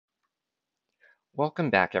Welcome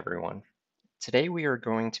back, everyone. Today we are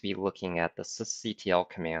going to be looking at the sysctl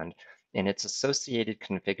command and its associated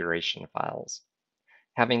configuration files.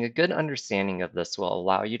 Having a good understanding of this will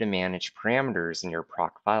allow you to manage parameters in your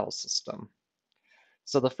proc file system.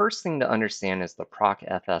 So the first thing to understand is the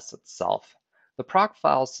procfs itself. The proc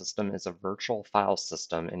file system is a virtual file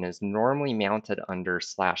system and is normally mounted under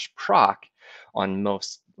 /proc on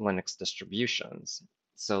most Linux distributions.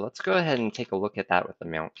 So let's go ahead and take a look at that with the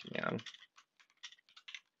mount command.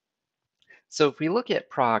 So if we look at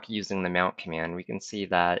proc using the mount command, we can see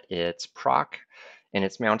that it's proc and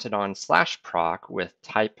it's mounted on /proc with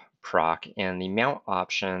type proc, and the mount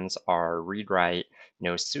options are read write,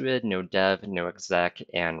 no suid, no dev, no exec,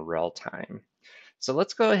 and rel time. So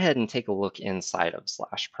let's go ahead and take a look inside of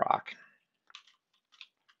 /proc.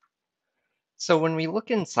 So when we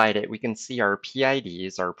look inside it, we can see our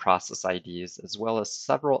PIDs, our process IDs, as well as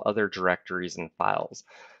several other directories and files.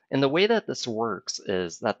 And the way that this works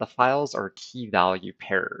is that the files are key value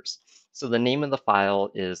pairs. So the name of the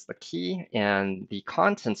file is the key and the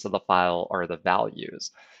contents of the file are the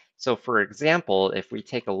values. So for example, if we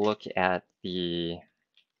take a look at the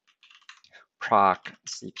proc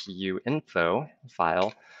CPU info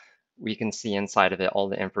file, we can see inside of it all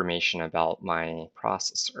the information about my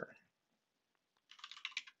processor.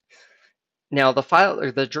 Now the file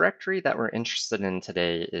or the directory that we're interested in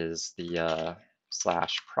today is the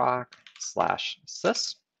 /proc/sys.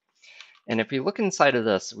 And if we look inside of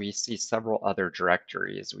this, we see several other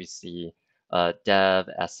directories. We see dev,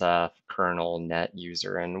 sf, kernel, net,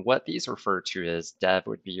 user. And what these refer to is dev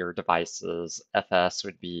would be your devices, fs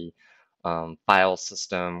would be file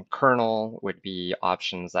system, kernel would be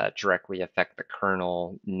options that directly affect the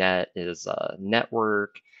kernel, net is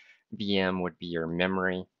network, VM would be your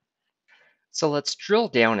memory. So let's drill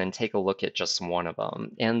down and take a look at just one of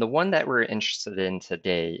them. And the one that we're interested in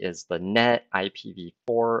today is the net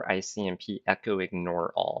IPv4 ICMP echo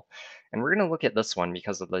ignore all. And we're going to look at this one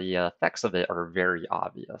because of the effects of it are very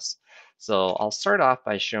obvious. So I'll start off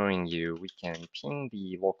by showing you we can ping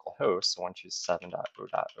the local host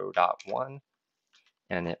 127.0.0.1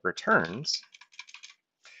 and it returns.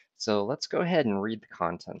 So let's go ahead and read the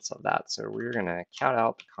contents of that. So we're going to count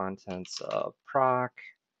out the contents of proc,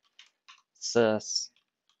 sys,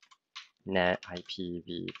 net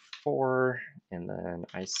IPv4, and then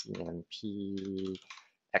ICMP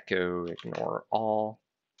echo ignore all.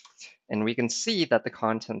 And we can see that the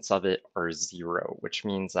contents of it are 0, which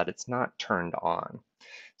means that it's not turned on.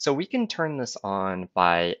 So we can turn this on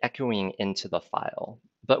by echoing into the file,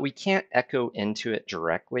 but we can't echo into it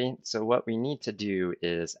directly. So what we need to do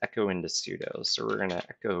is echo into sudo. So we're going to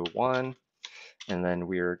echo 1, and then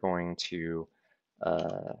we're going to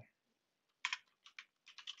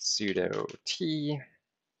sudo t,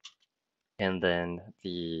 and then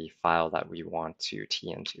the file that we want to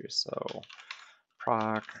t into. So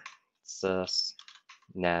proc sys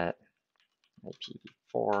net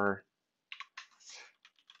IPv4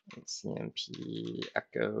 CMP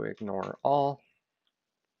echo ignore all.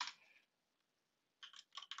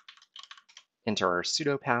 Enter our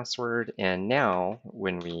sudo password, and now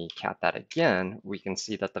when we cat that again, we can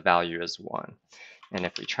see that the value is 1. And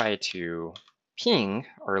if we try to ping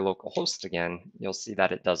our local host again, you'll see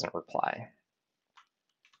that it doesn't reply.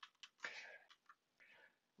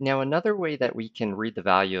 Now, another way that we can read the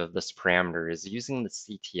value of this parameter is using the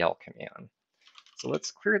ctl command. So let's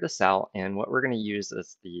clear this out, and what we're going to use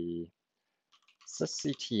is the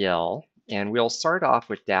sysctl, and we'll start off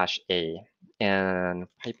with -a and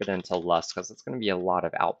pipe it into less because it's going to be a lot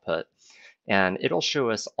of output. And it'll show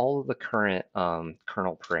us all of the current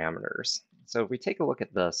kernel parameters. So if we take a look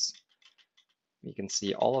at this, we can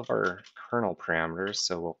see all of our kernel parameters,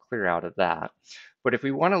 so we'll clear out of that. But if we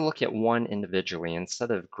want to look at one individually, instead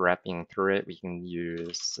of grepping through it, we can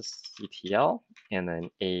use sysctl and then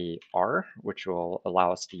AR, which will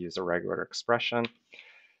allow us to use a regular expression.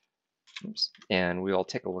 Oops. And we'll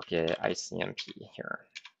take a look at ICMP here.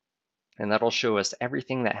 And that'll show us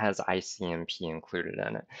everything that has ICMP included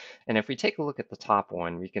in it. And if we take a look at the top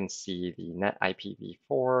one, we can see the net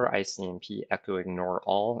IPv4 ICMP echo ignore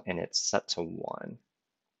all, and it's set to 1.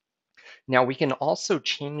 Now we can also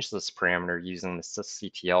change this parameter using the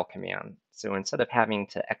sysctl command. So instead of having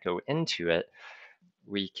to echo into it,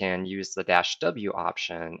 we can use the -w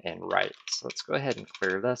option and write. So let's go ahead and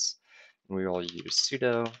clear this. We will use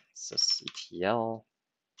sudo sysctl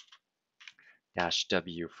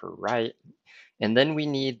 -w for write. And then we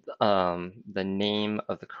need the name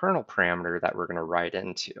of the kernel parameter that we're going to write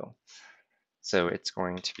into. So it's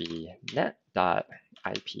going to be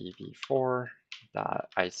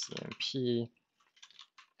net.ipv4.icmp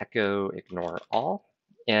echo ignore all.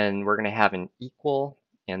 and we're going to have an equal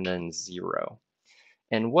and then 0.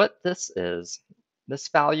 And what this is, this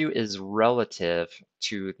value is relative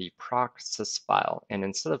to the procfs file. And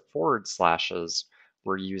instead of forward slashes,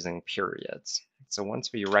 we're using periods. So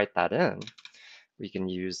once we write that in, we can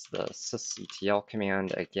use the sysctl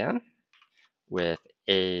command again with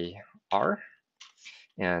AR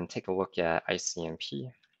and take a look at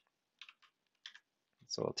ICMP.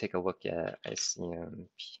 So we'll take a look at ICMP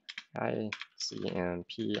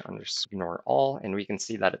underscore ignore all, and we can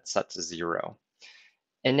see that it's set to 0.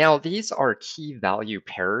 And now these are key value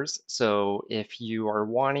pairs. So if you are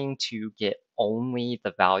wanting to get only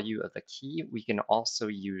the value of the key, we can also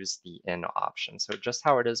use the in option. So just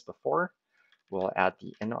how it is before, we'll add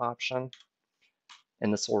the in option,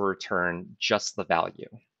 and this will return just the value.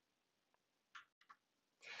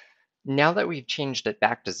 Now that we've changed it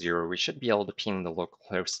back to 0, we should be able to ping the local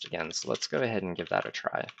host again. So let's go ahead and give that a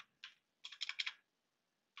try.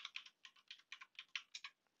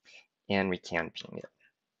 And we can ping it.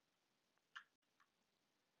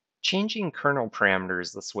 Changing kernel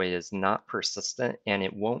parameters this way is not persistent, and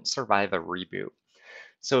it won't survive a reboot.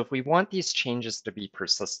 So if we want these changes to be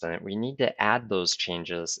persistent, we need to add those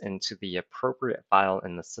changes into the appropriate file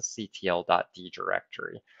in the sysctl.d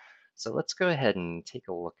directory. So let's go ahead and take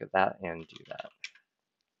a look at that and do that.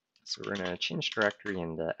 So we're going to change directory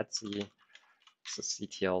into etc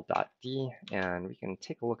sysctl.d, and we can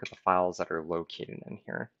take a look at the files that are located in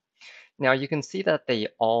here. Now you can see that they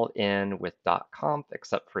all end with .conf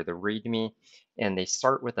except for the README, and they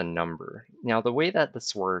start with a number. Now the way that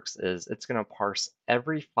this works is it's going to parse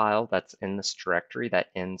every file that's in this directory that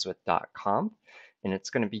ends with .conf, and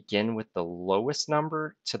it's going to begin with the lowest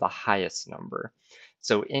number to the highest number.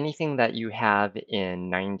 So anything that you have in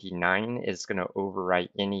 99 is going to overwrite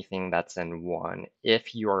anything that's in 1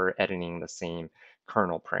 if you are editing the same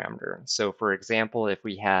kernel parameter. So for example, if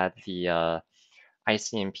we had the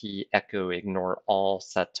ICMP echo ignore all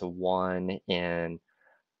set to 1 in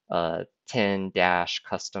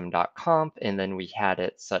 10-custom.conf, and then we had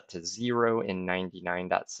it set to 0 in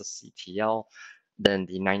 99.sysctl, then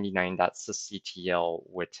the 99.sysctl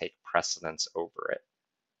would take precedence over it.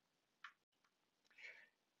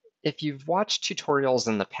 If you've watched tutorials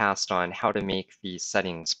in the past on how to make these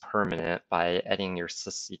settings permanent by editing your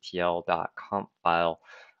sysctl.conf file,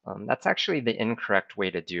 that's actually the incorrect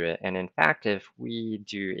way to do it. And in fact, if we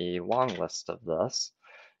do a long list of this,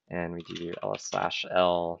 and we do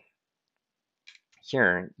ls/l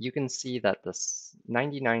here, you can see that this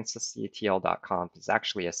 99sysctl.conf is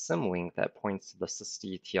actually a symlink that points to the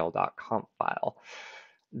sysctl.conf file.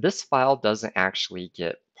 This file doesn't actually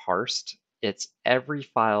get parsed. It's every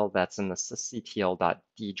file that's in the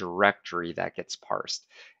sysctl.d directory that gets parsed,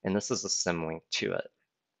 and this is a symlink to it.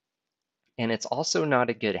 And it's also not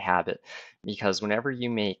a good habit, because whenever you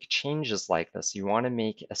make changes like this, you want to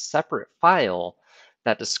make a separate file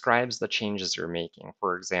that describes the changes you're making.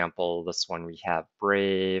 For example, this one we have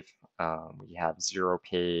Brave, we have zero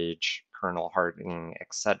page, kernel hardening,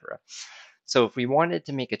 etc. So if we wanted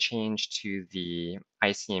to make a change to the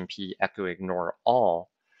ICMP echo ignore all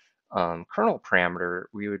kernel parameter,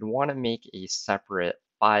 we would want to make a separate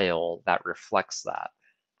file that reflects that.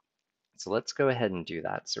 So let's go ahead and do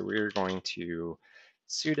that. So we're going to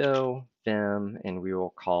sudo vim, and we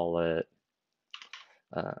will call it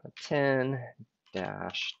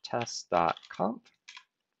 10-test.conf.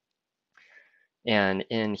 And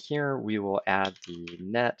in here, we will add the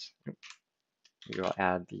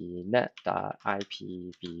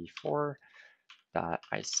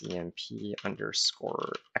net.ipv4.icmp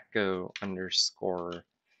underscore echo underscore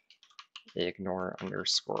ignore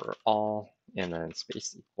underscore all, and then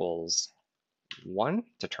space equals 1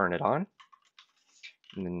 to turn it on.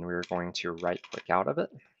 And then we're going to right click out of it.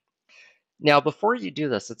 Now, before you do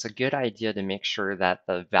this, it's a good idea to make sure that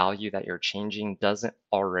the value that you're changing doesn't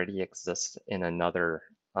already exist in another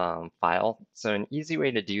file. So an easy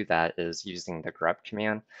way to do that is using the grep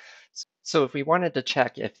command. So if we wanted to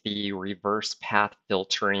check if the reverse path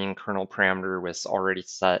filtering kernel parameter was already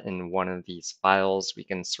set in one of these files, we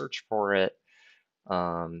can search for it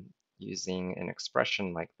using an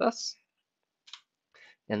expression like this.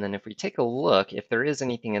 And then if we take a look, if there is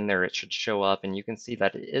anything in there, it should show up, and you can see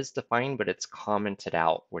that it is defined, but it's commented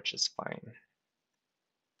out, which is fine.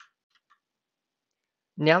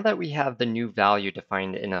 Now that we have the new value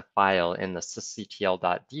defined in a file in the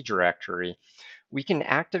sysctl.d directory, we can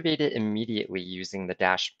activate it immediately using the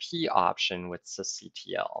 -p option with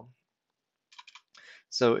sysctl.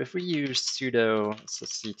 So if we use sudo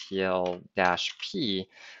sysctl-p,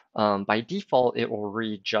 by default, it will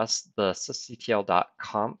read just the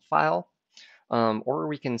sysctl.conf file. Or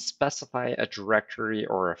we can specify a directory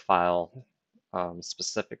or a file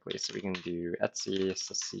specifically. So we can do etc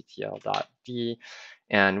sysctl.d,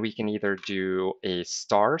 and we can either do a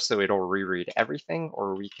star, so it'll reread everything,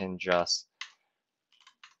 or we can just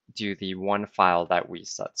do the one file that we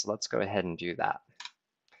set. So let's go ahead and do that.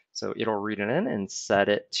 So it'll read it in and set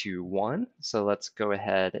it to 1. So let's go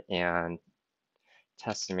ahead and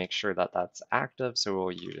test to make sure that that's active. So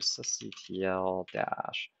we'll use sysctl-ar,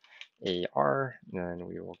 and then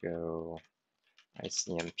we will go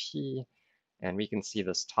ICMP, and we can see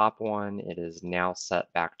this top one, it is now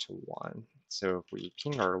set back to 1. So if we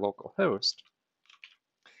ping our local host,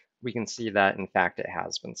 we can see that in fact it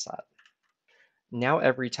has been set. Now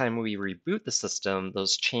every time we reboot the system,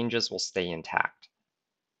 those changes will stay intact.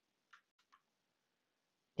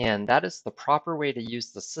 And that is the proper way to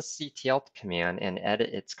use the sysctl command and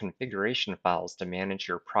edit its configuration files to manage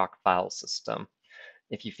your proc file system.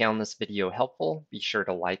 If you found this video helpful, be sure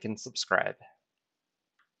to like and subscribe.